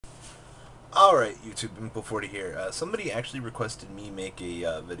Alright, YouTube, Impo40 here. Somebody actually requested me make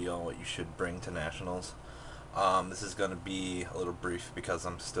a video on what you should bring to Nationals. This is going to be a little brief because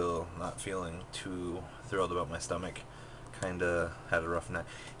I'm still not feeling too thrilled about my stomach. Kinda had a rough night.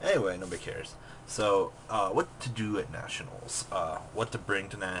 Anyway, nobody cares. So, what to do at Nationals, what to bring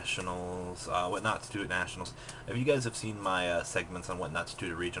to Nationals, what not to do at Nationals. If you guys have seen my segments on what not to do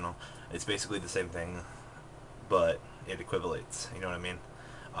to Regional, it's basically the same thing, but it equivalates, you know what I mean?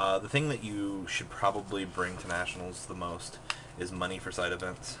 The thing that you should probably bring to Nationals the most is money for side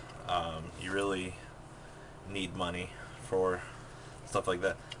events. You really need money for stuff like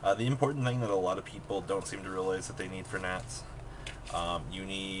that. The important thing that a lot of people don't seem to realize that they need for Nats, you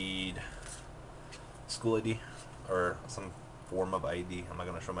need school ID or some form of ID. I'm not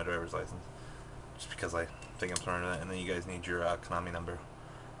going to show my driver's license just because I think I'm smarter than that. And then you guys need your Konami number.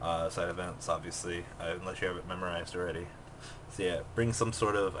 Side events, obviously, unless you have it memorized already. So yeah, bring some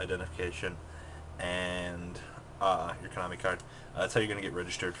sort of identification and your Konami card. That's how you're going to get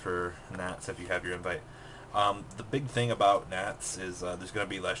registered for Nats if you have your invite. The big thing about Nats is there's going to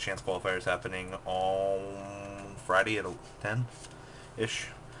be last chance qualifiers happening on Friday at 10-ish.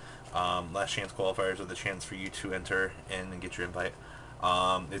 Last chance qualifiers are the chance for you to enter in and get your invite.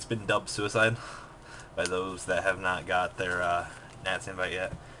 It's been dubbed suicide by those that have not got their Nats invite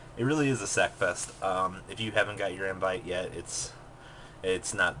yet. It really is a sack fest. If you haven't got your invite yet,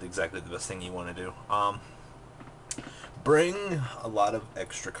 it's not exactly the best thing you want to do. Bring a lot of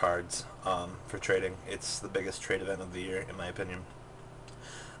extra cards for trading. It's the biggest trade event of the year, in my opinion.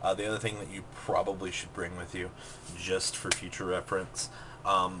 The other thing that you probably should bring with you, just for future reference,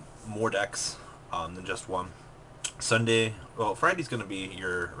 more decks than just one. Sunday, well, Friday's going to be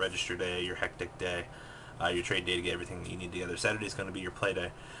your register day, your hectic day, your trade day to get everything that you need together. Saturday's going to be your play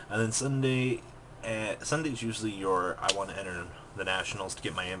day, and then Sunday's usually your I want to enter the Nationals to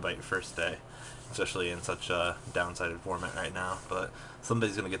get my invite first day, especially in such a downsided format right now. But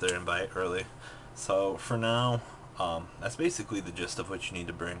somebody's going to get their invite early, so for now, that's basically the gist of what you need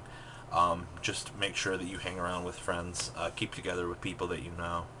to bring. Just make sure that you hang around with friends, keep together with people that you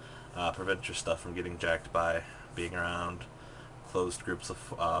know, prevent your stuff from getting jacked by being around closed groups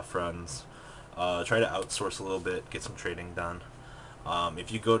of friends. Try to outsource a little bit, get some trading done.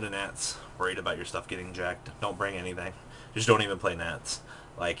 If you go to Nats worried about your stuff getting jacked, don't bring anything. Just don't even play Nats.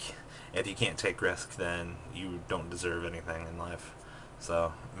 Like, if you can't take risk, then you don't deserve anything in life.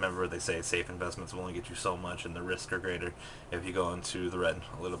 So remember, they say safe investments will only get you so much, and the risks are greater if you go into the red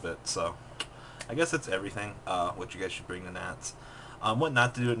a little bit. So I guess that's everything. What you guys should bring to Nats. What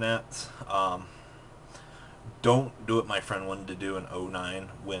not to do at Nats. Don't do what my friend wanted to do in '09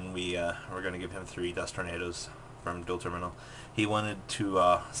 when we were going to give him 3 dust tornadoes from Dual Terminal. He wanted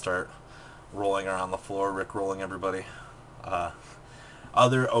to start rolling around the floor, Rick rolling everybody.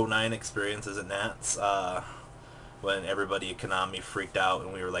 Other '09 experiences at Nats, when everybody at Konami freaked out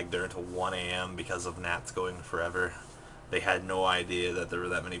and we were like there until 1 a.m. because of Nats going forever. They had no idea that there were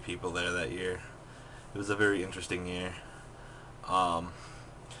that many people there that year. It was a very interesting year.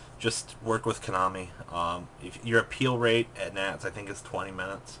 Just work with Konami. If your appeal rate at Nats, I think is 20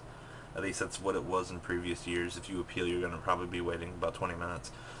 minutes. At least that's what it was in previous years. If you appeal, you're going to probably be waiting about 20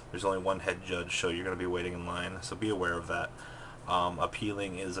 minutes. There's only one head judge, so you're going to be waiting in line. So be aware of that.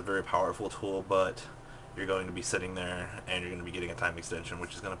 Appealing is a very powerful tool, but you're going to be sitting there and you're going to be getting a time extension,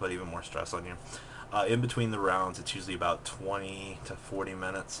 which is going to put even more stress on you. In between the rounds, it's usually about 20 to 40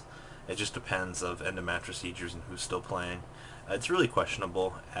 minutes. It just depends of end-of-match procedures and who's still playing. It's really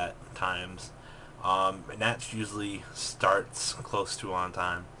questionable at times. Nats usually starts close to on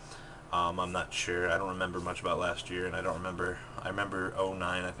time. I'm not sure. I don't remember much about last year, and I remember '09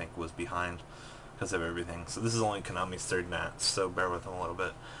 I think was behind because of everything. So this is only Konami's third Nats, so bear with them a little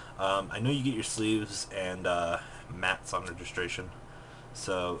bit. I know you get your sleeves and mats on registration,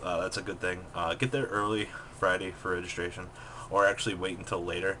 so that's a good thing. Get there early Friday for registration, or actually wait until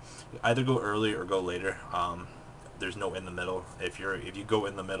later. Either go early or go later. There's no in the middle. If you go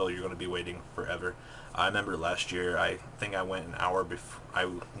in the middle, you're going to be waiting forever. I remember last year, I think I went an hour before. I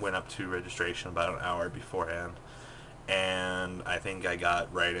went up to registration about an hour beforehand, and I think I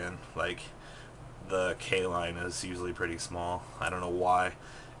got right in. Like, the K line is usually pretty small. I don't know why.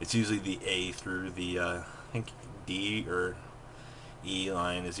 It's usually the A through the I think D or E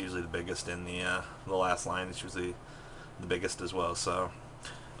line is usually the biggest, and the last line is usually the biggest as well. So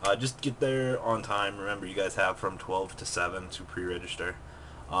just get there on time. Remember, you guys have from 12 to 7 to pre-register.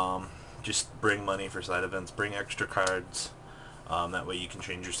 Just bring money for side events. Bring extra cards. That way you can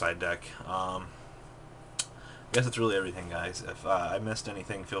change your side deck. I guess that's really everything, guys. If I missed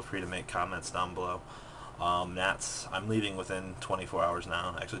anything, feel free to make comments down below. Nats, I'm leaving within 24 hours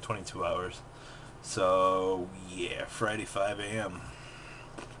now, actually 22 hours. So, yeah, Friday 5 a.m.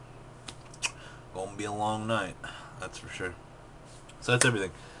 Gonna be a long night, that's for sure. So that's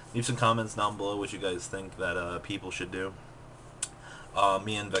everything. Leave some comments down below what you guys think that people should do.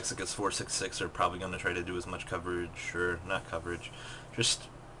 Me and Vexicus466 are probably going to try to do as much coverage, or not coverage, just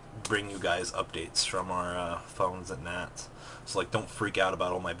bring you guys updates from our phones at Nats. So, like, don't freak out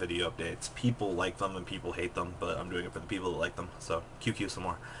about all my video updates. People like them and people hate them, but I'm doing it for the people that like them. So, QQ some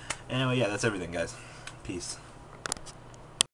more. Anyway, yeah, that's everything, guys. Peace.